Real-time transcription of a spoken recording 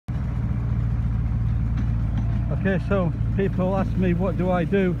Okay, so people ask me what do I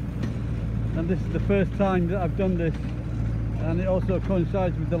do, and this is the first time that I've done this, and it also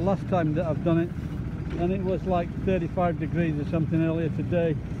coincides with the last time that I've done it, and it was like 35 degrees or something earlier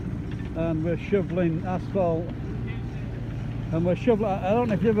today, and we're shoveling asphalt, and we're shoveling, I don't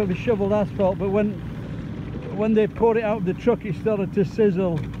know if you've ever shoveled asphalt, but when they poured it out of the truck it started to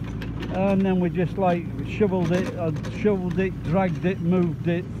sizzle, and then we just like shoveled it, dragged it, moved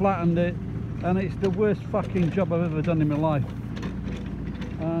it, flattened it, and it's the worst fucking job I've ever done in my life.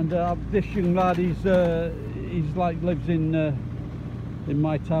 And this young lad, he's like lives in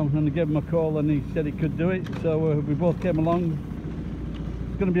my town, and I gave him a call and he said he could do it, so we both came along.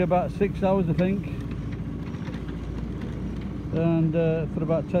 It's going to be about 6 hours I think, and for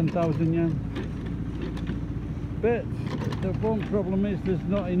about 10,000 yen. But the one problem is there's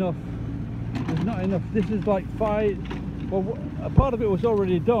not enough. This is like 5, well, a part of it was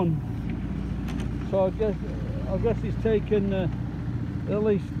already done, so I guess it's taken at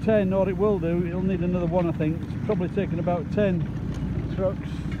least 10, or it will do. It'll need another one, I think. It's probably taken about 10 trucks,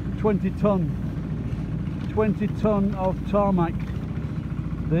 20 ton of tarmac,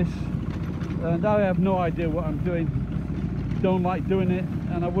 this, and I have no idea what I'm doing. Don't like doing it,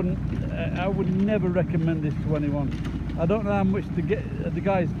 and I would never recommend this to anyone. I don't know how much the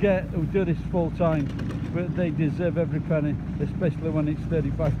guys get who do this full time, but they deserve every penny, especially when it's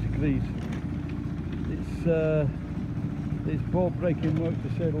 35 degrees. It's ball-breaking work, to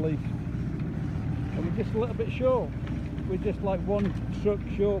say the least. And we're just a little bit short. We're just like one truck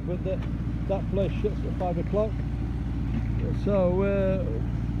short, but that place shuts at 5 o'clock. So,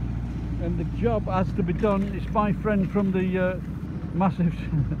 and the job has to be done. It's my friend from the massive,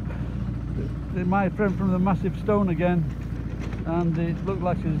 massive stone again, and it looked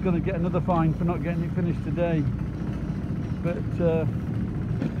like she's going to get another fine for not getting it finished today. But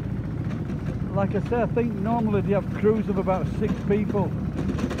like I said, I think normally they have crews of about 6 people,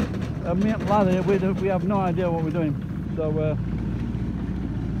 and me and Larry, we have no idea what we're doing. So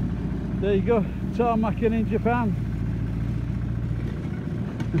there you go, tarmacking in Japan.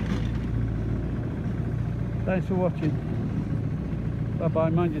 Thanks for watching. Bye bye,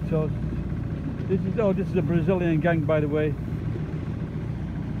 mind your toes. This is a Brazilian gang, by the way.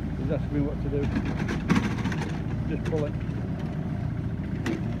 He's asking me what to do. Just pull it.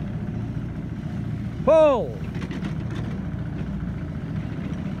 Pull!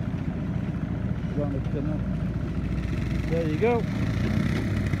 There you go.